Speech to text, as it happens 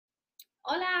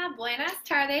Hola, buenas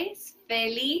tardes.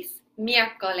 Feliz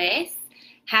miércoles.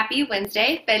 Happy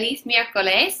Wednesday. Feliz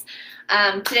miércoles.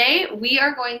 Today we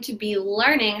are going to be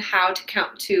learning how to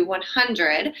count to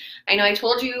 100. I know I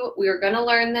told you we were going to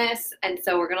learn this, and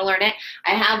so we're going to learn it.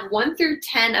 I have 1 through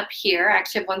 10 up here. I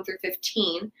actually have 1 through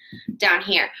 15 down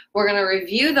here. We're going to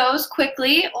review those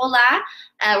quickly. Hola.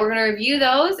 We're going to review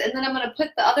those, and then I'm going to put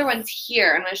the other ones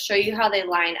here. I'm going to show you how they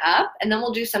line up, and then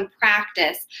we'll do some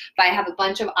practice. But I have a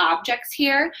bunch of objects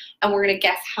here, and we're going to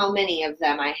guess how many of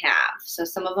them I have. So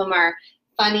some of them are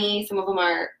funny, some of them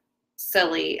are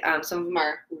silly, some of them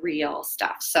are real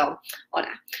stuff. So, hola.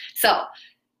 So,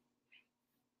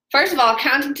 first of all,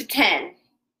 counting to 10.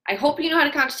 I hope you know how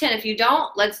to count to 10. If you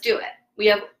don't, let's do it. We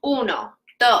have 1, 2,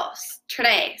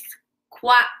 3, 4,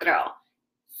 5,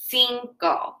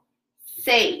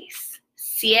 6,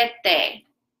 7, 8,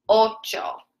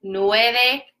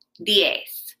 9, 10.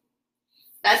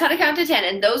 That's how to count to 10,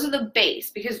 and those are the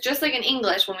base, because just like in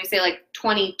English, when we say like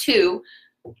 22,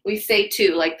 we say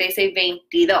 2, like they say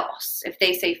 22. If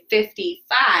they say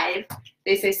 55,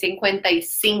 they say 55.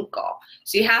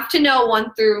 So you have to know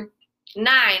 1 through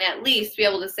 9 at least to be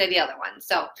able to say the other one.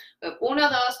 So we have 1, 2,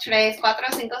 3, 4,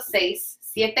 5, 6,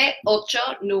 7, 8,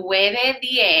 9,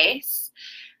 10.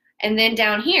 And then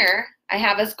down here, I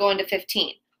have us going to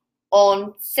 15.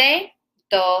 11,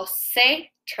 12,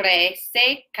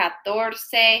 13,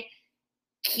 14,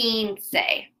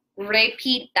 15.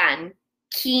 Repitan,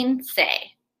 15.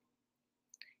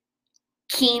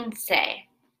 15.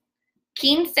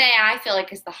 15, I feel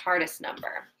like, is the hardest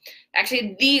number.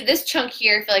 Actually, this chunk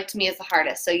here, I feel like, to me, is the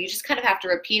hardest. So you just kind of have to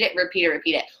repeat it, repeat it,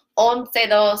 repeat it. 11,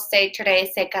 12, 13,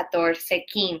 14,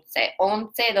 15.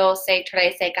 11, 12, 13,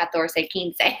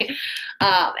 14, 15.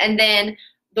 And then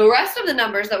the rest of the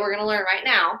numbers that we're going to learn right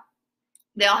now,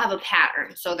 they all have a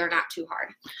pattern, so they're not too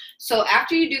hard. So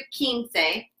after you do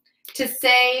 15, to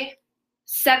say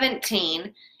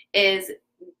 17 is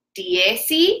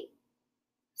 17.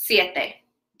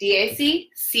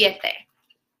 17.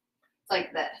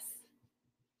 Like this.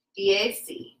 10.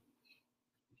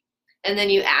 And then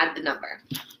you add the number.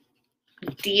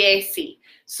 10.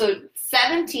 So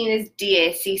 17 is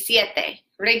 17.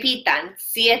 Repitan,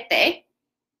 7. 10.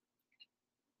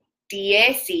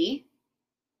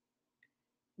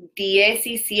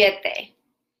 17.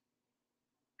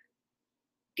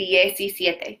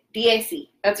 17. 10.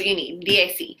 That's what you need.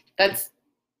 10. That's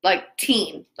like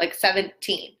teen, like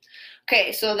 17.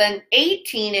 Okay, so then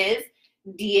 18 is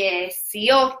 18.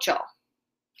 18.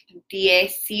 Do you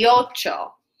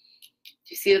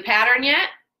see the pattern yet?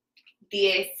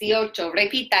 18.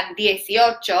 Repitan,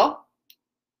 18.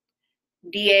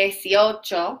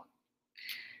 18.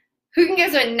 Who can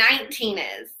guess what 19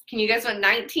 is? Can you guess what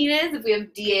 19 is? If we have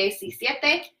 17,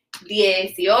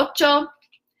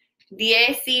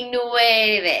 18, 19.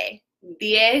 19.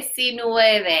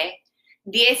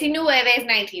 19 is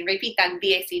 19. Repitan,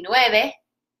 19.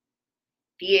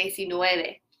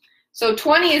 19. So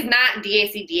 20 is not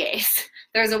 10.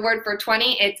 There's a word for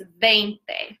 20. It's 20.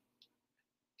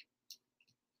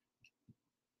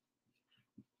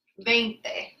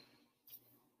 20.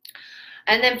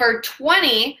 And then for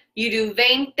 20, you do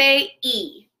 20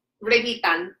 y.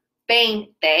 Repitan,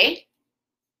 20.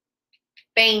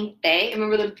 20.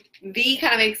 Remember, the V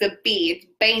kind of makes a B. It's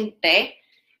 20.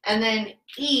 And then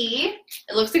E,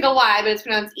 it looks like a Y, but it's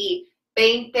pronounced E.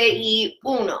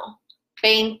 21.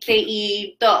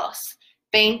 22.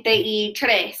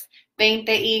 23.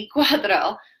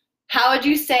 24. How would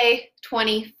you say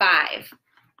 25?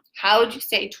 How would you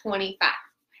say 25?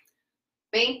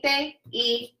 25.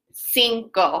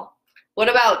 What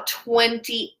about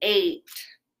 28?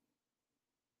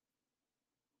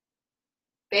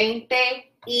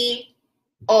 28.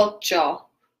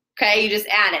 Okay, you just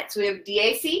add it. So we have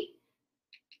 10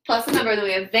 plus the number, then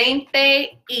we have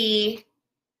 20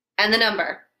 and the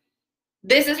number.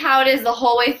 This is how it is the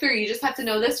whole way through. You just have to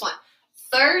know this one.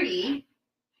 30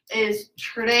 is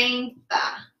 30.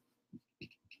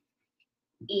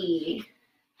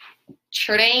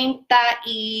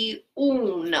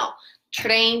 31.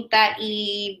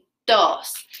 32.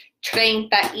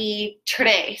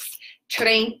 33.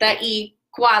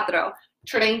 34.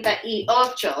 38.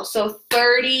 So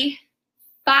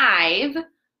 35.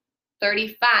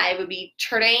 35 would be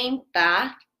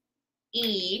 35.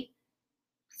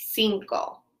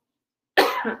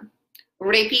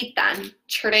 Repitan,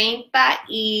 35.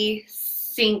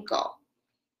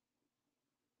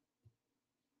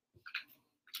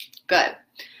 Good.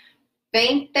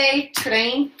 20,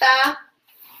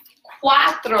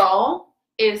 34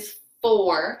 is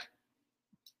 4.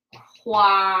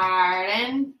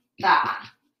 40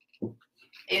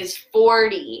 is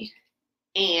 40.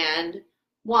 and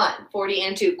 1. 40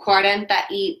 and 2. 41.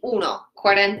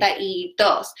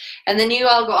 42. And then you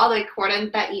all go all the way.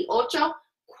 48.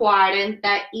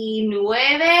 49.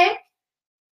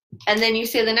 And then you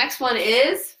say the next one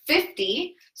is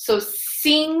 50. So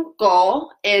 5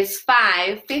 is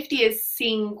 5. 50 is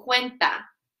 50.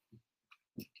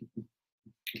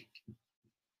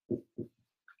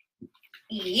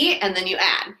 And then you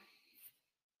add.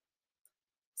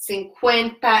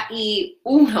 51.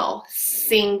 52.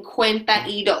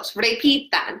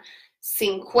 Repitan.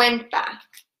 50.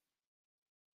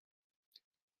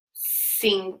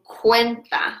 50.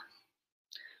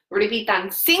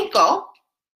 Repitan. 5.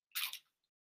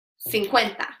 50.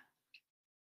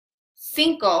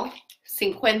 5.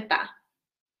 50.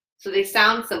 So they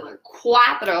sound similar.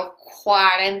 4.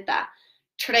 40.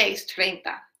 3. 30.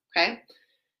 Okay?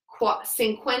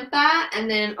 50, and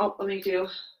then, oh, let me do,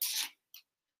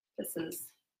 this is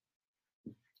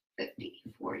 50,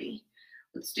 40.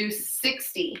 Let's do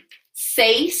 60.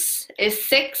 6 is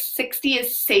 6. 60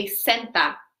 is 60.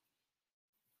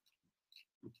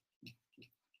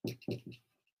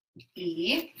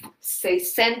 Y.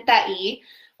 60 y.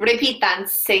 Repitan.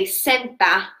 60.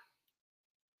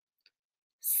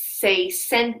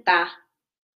 60.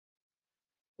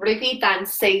 Repitan.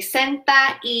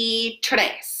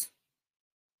 63.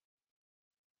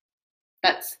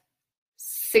 That's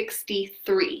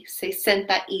 63.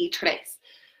 63.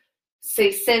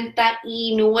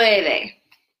 69.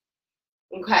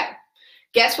 Okay.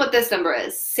 Guess what this number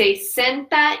is?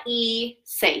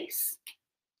 66.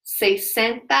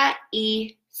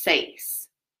 66.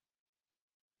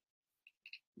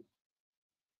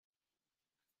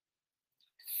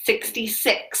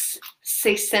 66.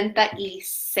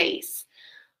 66.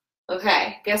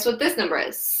 Okay, guess what this number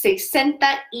is?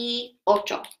 68.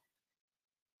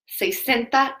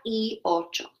 68.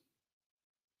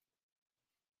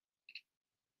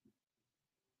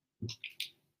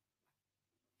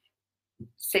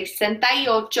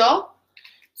 68.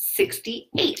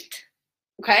 68.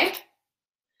 Okay?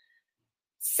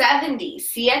 70.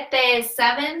 7 is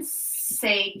 7.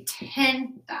 70.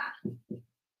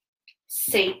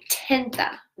 70.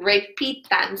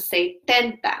 Repitan.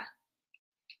 70.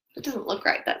 It doesn't look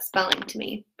right, that spelling to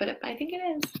me, but I think it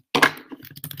is.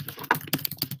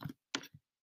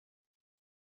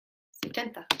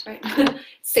 70, that's right.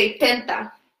 70.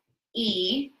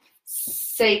 Y.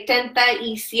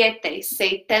 77.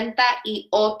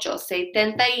 78.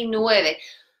 79.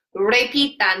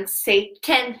 Repitan.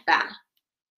 70.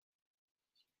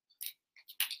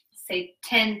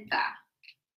 70.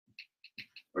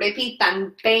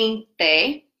 Repitan.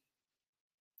 20.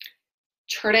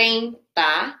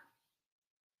 30.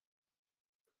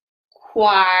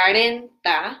 40.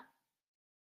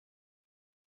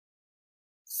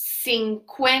 50.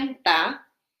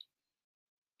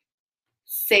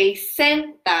 60.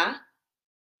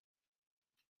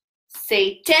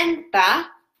 70.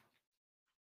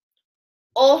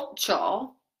 8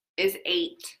 is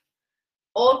 8.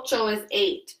 8 is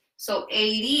 8. So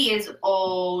 80 is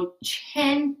 80.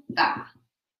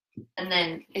 And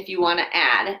then if you want to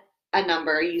add a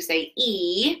number, you say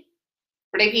E.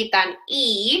 Repitan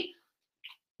E.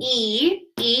 E.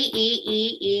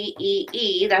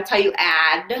 That's how you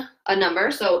add a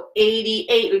number. So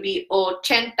 88 would be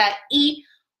 88.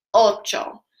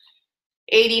 89.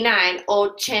 89.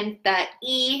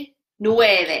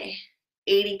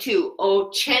 82.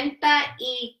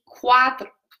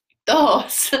 84.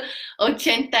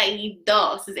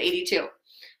 82 is 82.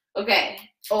 Okay.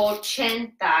 80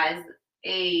 is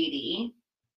 80.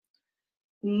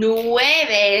 9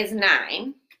 is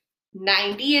 9.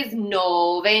 90 is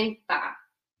 90.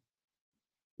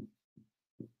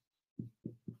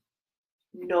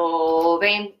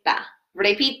 90.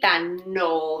 Repitan.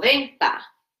 90.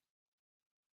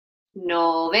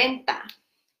 90.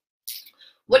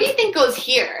 What do you think goes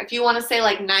here? If you want to say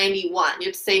like 91, you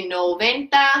have to say 90.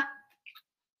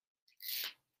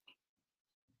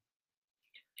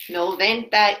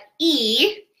 90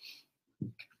 y.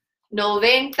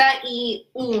 91,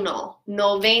 92,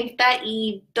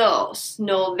 93,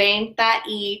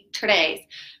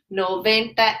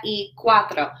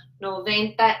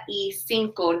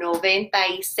 94, 95,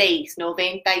 96,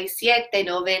 97,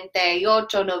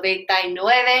 98,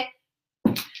 99.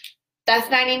 That's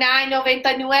 99,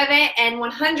 99, and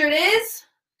 100 is,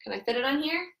 can I fit it on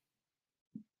here?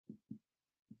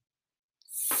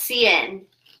 100.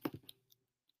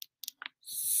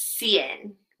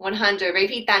 100. 100.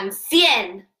 Repitan.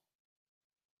 100. 100.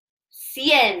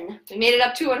 We made it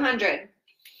up to 100.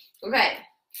 Okay.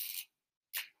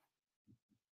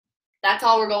 That's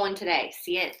all we're going today.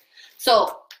 100.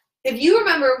 So If you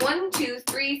remember 1, 2,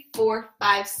 3, 4,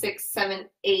 5, 6, 7,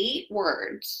 8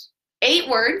 words, 8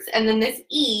 words, and then this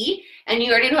E, and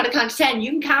you already know how to count to 10, you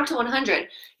can count to 100.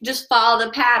 Just follow the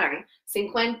pattern.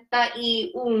 51,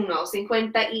 52,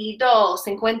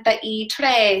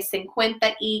 53,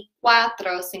 54,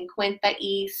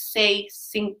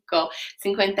 56,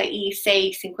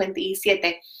 56,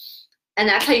 57. And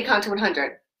that's how you count to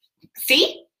 100.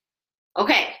 See?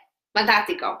 Okay,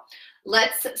 fantastico.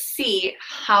 Let's see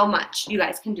how much you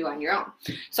guys can do on your own.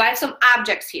 So I have some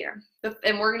objects here,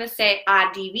 and we're going to say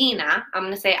adivina. I'm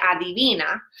going to say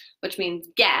adivina, which means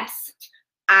guess.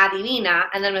 Adivina,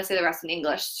 and then I'm going to say the rest in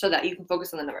English so that you can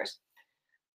focus on the numbers.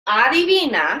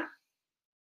 Adivina.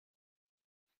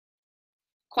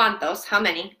 ¿Cuántos? How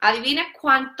many? Adivina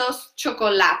cuántos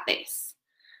chocolates.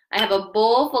 I have a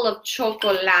bowl full of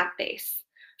chocolates.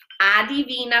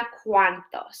 Adivina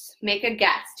cuántos. Make a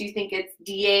guess. Do you think it's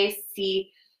 10?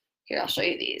 Here, I'll show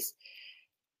you these.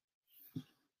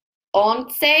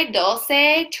 11, 12,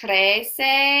 13,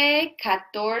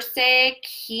 14,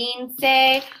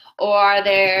 15, or are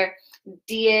there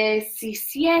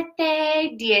 17,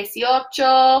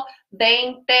 18,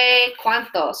 20?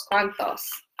 ¿Cuántos? ¿Cuántos?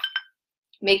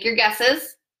 Make your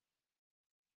guesses.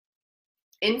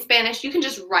 In Spanish, you can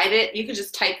just write it. You can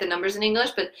just type the numbers in English,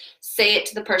 but say it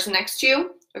to the person next to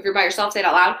you. If you're by yourself, say it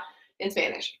out loud in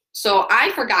Spanish. So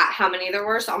I forgot how many there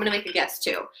were, so I'm going to make a guess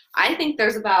too. I think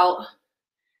there's about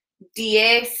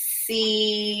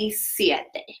 17.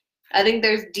 I think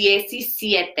there's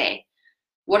 17.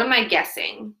 What am I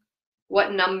guessing?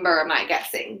 What number am I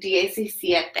guessing?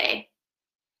 17.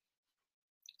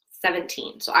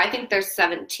 17. So I think there's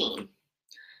 17.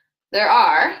 There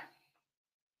are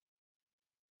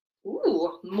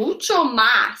mucho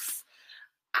más.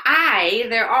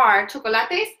 There are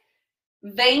chocolates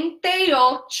 28.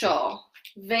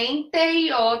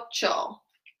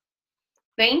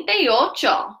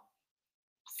 28.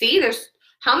 See, there's,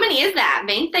 how many is that?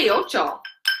 28.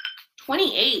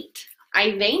 28.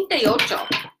 Hay 28.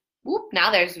 Oop,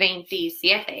 now there's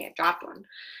 27. I dropped one.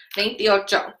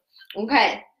 28.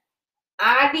 Okay.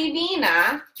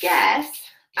 Adivina, guess.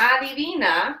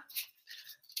 Adivina.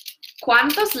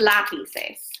 ¿Cuántos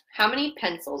lápices? How many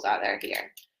pencils are there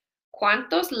here?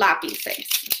 ¿Cuántos lápices?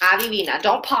 Adivina.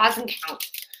 Don't pause and count.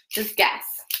 Just guess.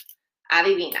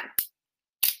 Adivina.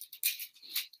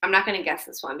 I'm not going to guess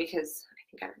this one because I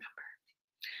think I remember.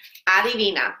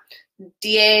 Adivina.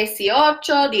 18,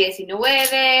 19, 10,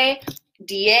 11,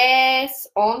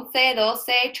 12,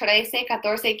 13,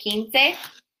 14, 15.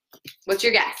 What's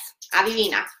your guess?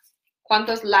 Adivina.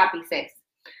 ¿Cuántos lápices?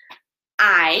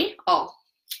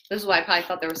 This is why I probably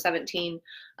thought there were 17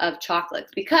 of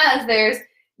chocolates, because there's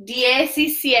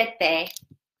 17.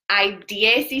 Hay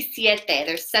 17.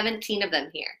 There's 17 of them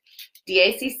here.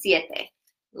 17. It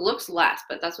looks less,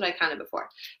 but that's what I counted before.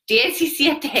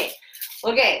 17.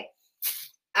 Okay.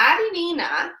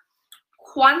 Adivina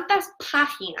cuántas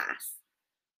páginas.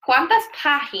 ¿Cuántas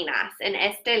páginas en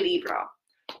este libro?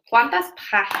 ¿Cuántas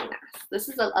páginas? This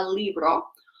is a libro.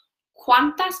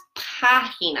 ¿Cuántas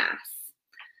páginas?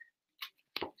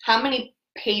 How many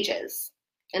pages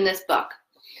in this book?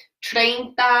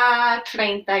 30,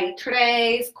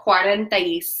 33,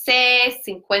 46,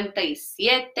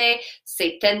 57,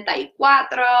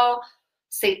 74,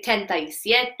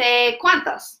 77.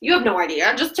 ¿Cuántos? You have no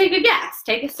idea. Just take a guess.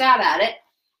 Take a stab at it.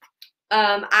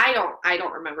 I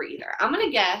don't remember either. I'm gonna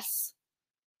guess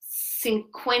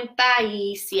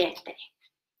 57.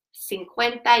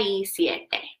 57.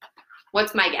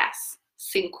 What's my guess?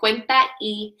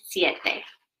 57.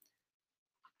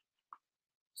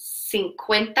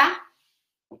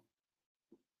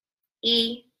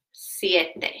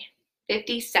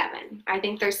 57. I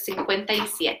think there's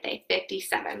 57.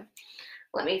 57.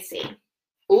 Let me see.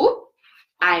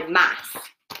 Hay más.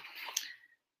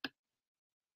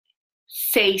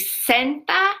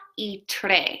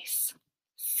 63.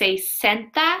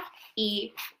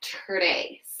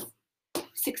 63.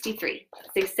 63.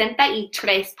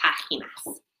 63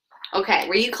 páginas. Okay,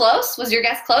 were you close? Was your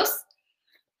guess close?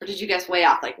 Or did you guess way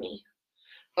off like me?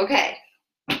 Okay.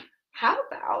 How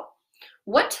about,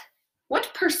 what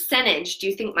percentage do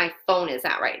you think my phone is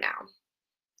at right now?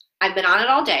 I've been on it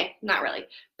all day. Not really,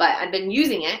 but I've been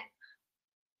using it.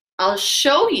 I'll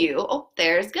show you. Oh,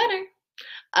 there's Gunner.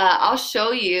 I'll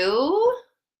show you.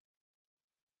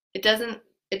 It doesn't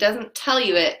tell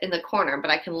you it in the corner, but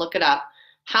I can look it up.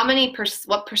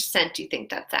 What percent do you think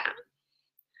that's at?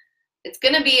 It's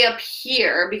going to be up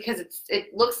here because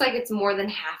it looks like it's more than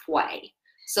halfway.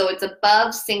 So it's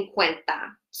above 50.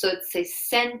 So it's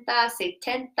 60,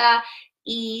 70,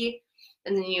 y,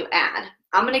 and then you add.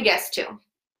 I'm going to guess too.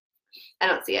 I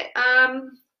don't see it.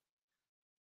 I'm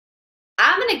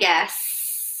going to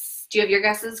guess. Do you have your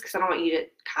guesses? Because I don't want you to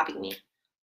copy me.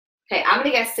 Okay, I'm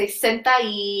going to guess 60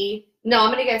 y... No,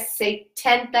 I'm going to guess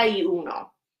 71.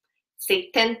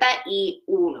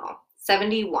 71.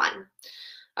 71.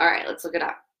 All right, let's look it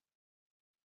up.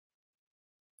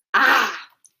 Ah,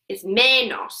 it's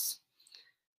menos.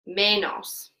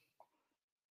 Menos.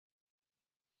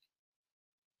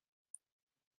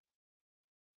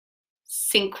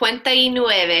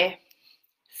 59.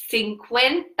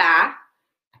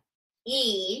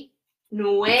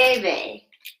 59.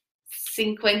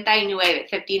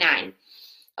 59.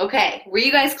 Okay, were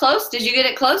you guys close? Did you get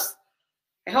it close?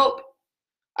 I hope.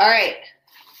 All right.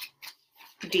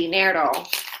 Dinero.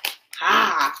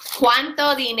 Ah,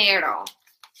 ¿cuánto dinero?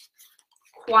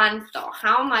 ¿Cuánto?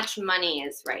 How much money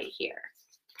is right here?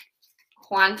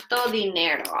 ¿Cuánto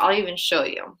dinero? I'll even show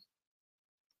you.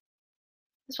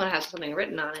 This one has something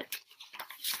written on it.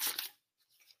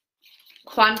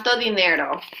 ¿Cuánto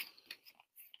dinero?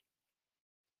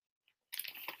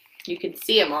 You can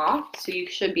see them all, so you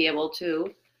should be able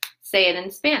to say it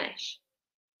in Spanish.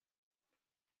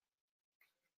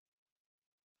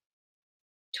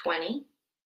 20,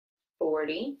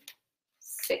 40,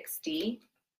 60,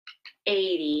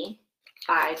 80,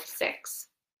 5, 6.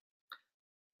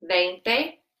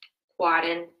 20,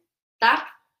 40,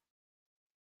 60,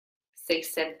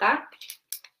 80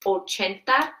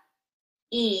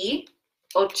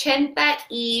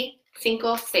 y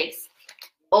 85, 6.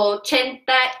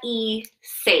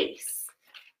 86.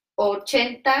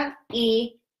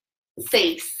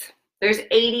 86. There's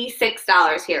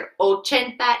 $86 here.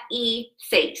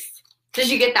 86. Did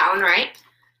you get that one right?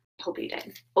 I hope you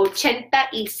did.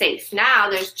 86. Now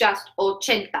there's just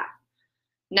 80.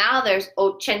 Now there's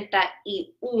 81.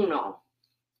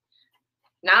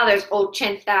 Now there's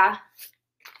 85.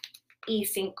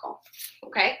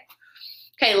 Okay?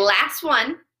 Okay, last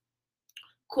one.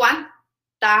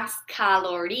 ¿Cuántas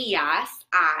calorías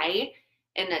hay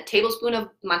in a tablespoon of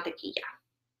mantequilla?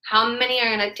 How many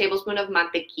are in a tablespoon of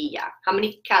mantequilla? How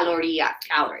many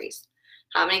calories?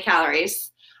 How many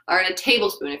calories are in a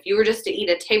tablespoon? If you were just to eat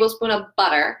a tablespoon of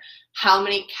butter, how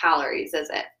many calories is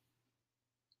it?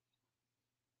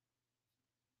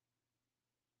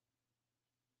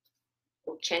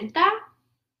 80,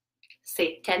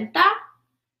 70,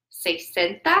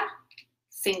 60,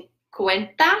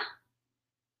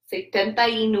 50,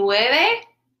 79,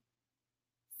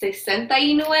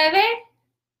 69.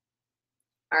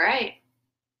 All right.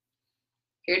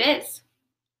 Here it is.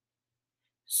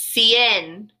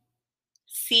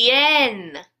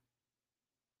 100.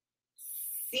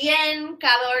 100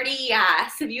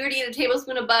 calorías. If you were to eat a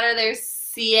tablespoon of butter,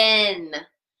 there's 100.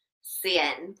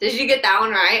 100. Did you get that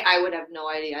one right? I would have no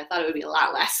idea. I thought it would be a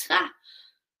lot less.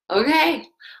 Okay.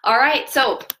 All right.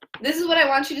 So this is what I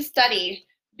want you to study.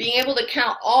 Being able to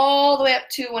count all the way up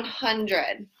to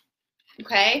 100.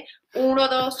 Okay? 1,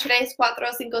 2, 3, 4,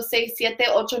 5, 6, 7, 8,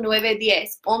 9, 10, 11,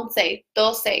 12, 13,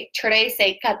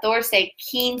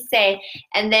 14, 15,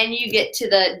 and then you get to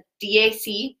the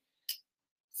 16,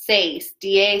 17,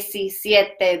 18,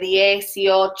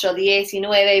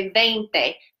 19,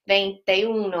 20,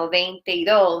 21,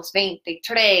 22,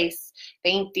 23,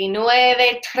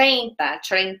 29,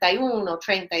 30, 31,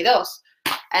 32.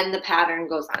 And the pattern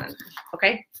goes on.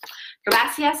 Okay?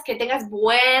 Gracias. Que tengas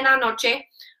buena noche.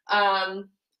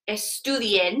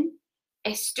 Estudien,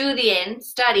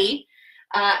 study,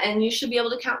 and you should be able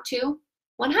to count to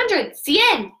 100.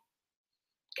 100.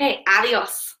 Okay,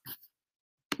 adios.